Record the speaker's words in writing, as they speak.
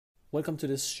Welcome to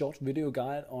this short video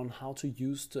guide on how to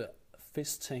use the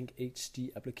Fish Tank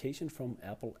HD application from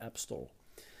Apple App Store.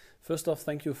 First off,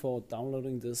 thank you for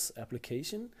downloading this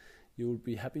application. You will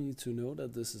be happy to know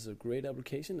that this is a great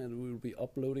application and we will be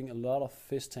uploading a lot of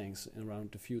fish tanks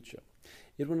around the future.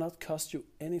 It will not cost you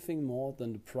anything more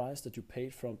than the price that you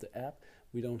paid from the app.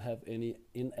 We don't have any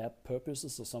in-app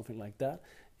purposes or something like that.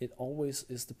 It always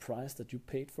is the price that you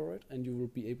paid for it, and you will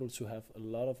be able to have a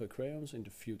lot of aquariums in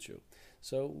the future.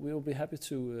 So we will be happy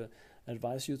to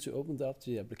advise you to open up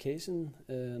the application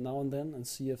now and then and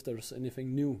see if there's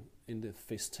anything new in the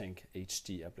Fish Tank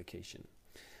HD application.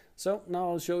 So now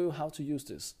I'll show you how to use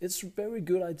this. It's a very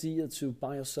good idea to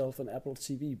buy yourself an Apple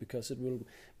TV because it will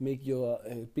make your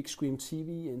big screen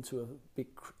TV into a big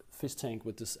fish tank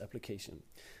with this application.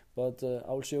 But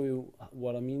I'll show you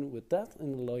what I mean with that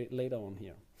later on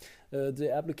here.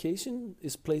 The application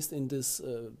is placed in this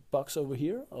box over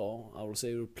here, or I will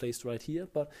say placed right here,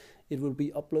 but it will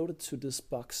be uploaded to this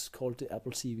box called the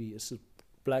Apple TV. It's a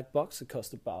black box. It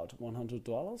costs about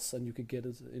 $100 and you can get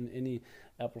it in any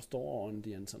Apple store or on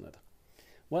the internet.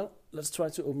 Well, let's try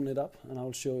to open it up and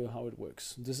I'll show you how it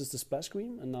works. This is the splash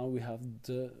screen and now we have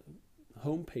the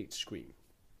home page screen.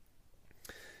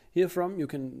 Herefrom you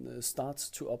can start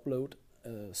to upload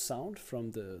sound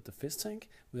from the fish tank.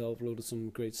 We uploaded some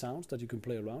great sounds that you can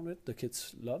play around with. The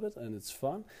kids love it and it's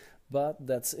fun, but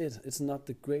that's it. It's not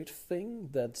the great thing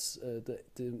that's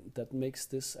that makes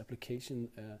this application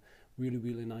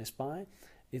really nice buy.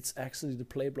 It's actually the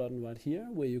play button right here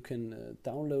where you can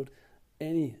download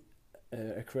any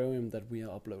aquarium that we are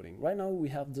uploading. Right now we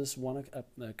have this one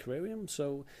aquarium,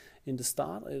 so in the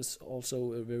start it's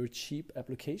also a very cheap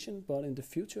application, but in the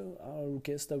future I'll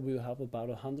guess that we'll have about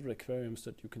 100 aquariums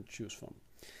that you can choose from.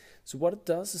 So what it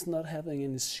does is not having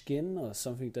any skin or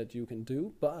something that you can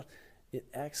do, but it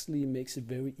actually makes it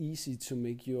very easy to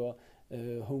make your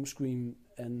home screen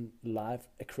and live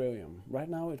aquarium. Right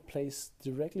now it plays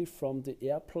directly from the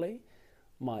AirPlay,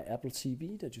 my Apple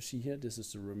TV that you see here. This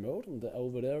is the remote and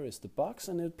over there is the box,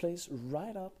 and it plays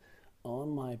right up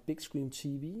on my big screen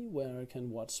TV where I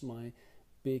can watch my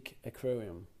big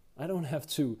aquarium. I don't have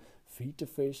to feed the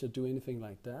fish or do anything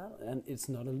like that, and it's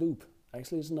not a loop.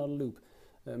 Actually, it's not a loop.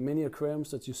 Many aquariums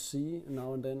that you see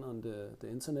now and then on the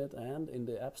internet and in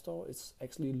the App Store, it's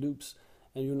actually loops,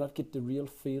 and you not get the real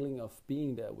feeling of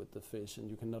being there with the fish and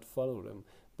you cannot follow them.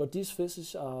 But these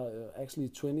fishes are actually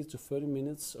 20 to 30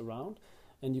 minutes around,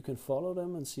 and you can follow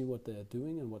them and see what they're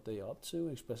doing and what they're up to.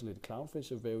 Especially the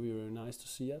clownfish are very nice to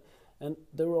see it. And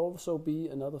there will also be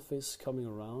another fish coming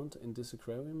around in this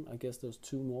aquarium. I guess there's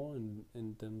two more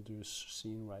in them you're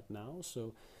seeing right now.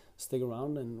 So stick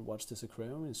around and watch this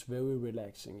aquarium. It's very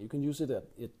relaxing. You can use it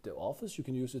at the office. You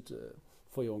can use it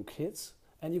for your own kids.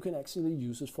 And you can actually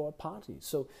use it for a party.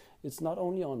 So it's not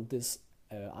only on this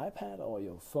iPad or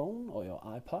your phone or your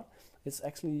iPod. It's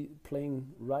actually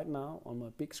playing right now on my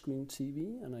big screen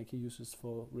TV, and I can use this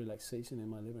for relaxation in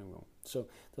my living room. So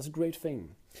that's a great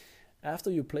thing.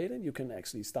 After you played it, you can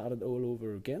actually start it all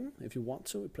over again if you want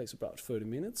to. It plays about 30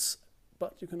 minutes,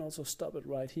 but you can also stop it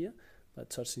right here by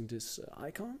touching this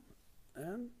icon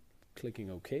and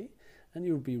clicking OK, and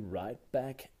you'll be right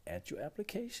back at your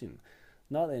application.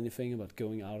 Not anything about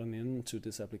going out and into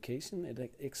this application.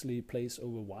 It actually plays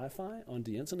over Wi-Fi on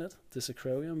the internet, this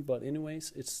aquarium, but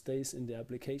anyways, it stays in the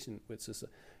application, which is a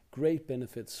great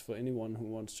benefits for anyone who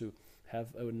wants to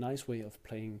have a nice way of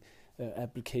playing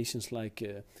applications like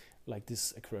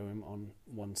this aquarium on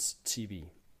one's TV.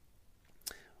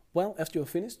 Well, after you're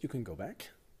finished, you can go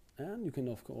back, and you can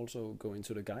also go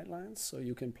into the guidelines, so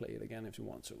you can play it again if you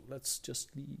want to. Let's just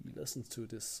listen to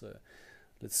this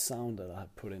sound that I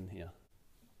put in here.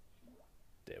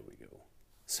 There we go.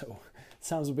 So it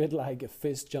sounds a bit like a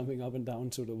fish jumping up and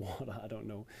down to the water. I don't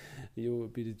know. You will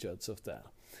be the judge of that.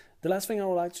 The last thing I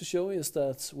would like to show you is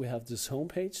that we have this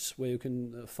homepage where you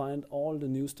can find all the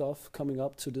new stuff coming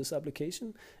up to this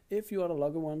application. If you are the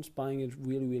lucky ones buying it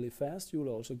really fast, you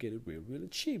will also get it really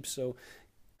cheap. So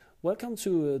welcome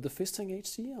to the Fish Tank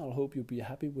HD. I hope you'll be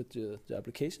happy with the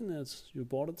application as you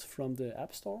bought it from the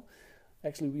App Store.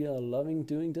 Actually, we are loving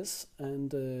doing this,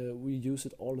 and we use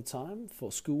it all the time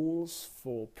for schools,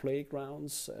 for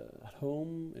playgrounds, at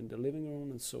home, in the living room,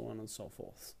 and so on and so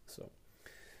forth. So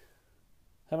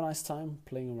have a nice time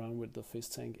playing around with the Fish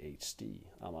Tank HD.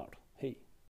 I'm out.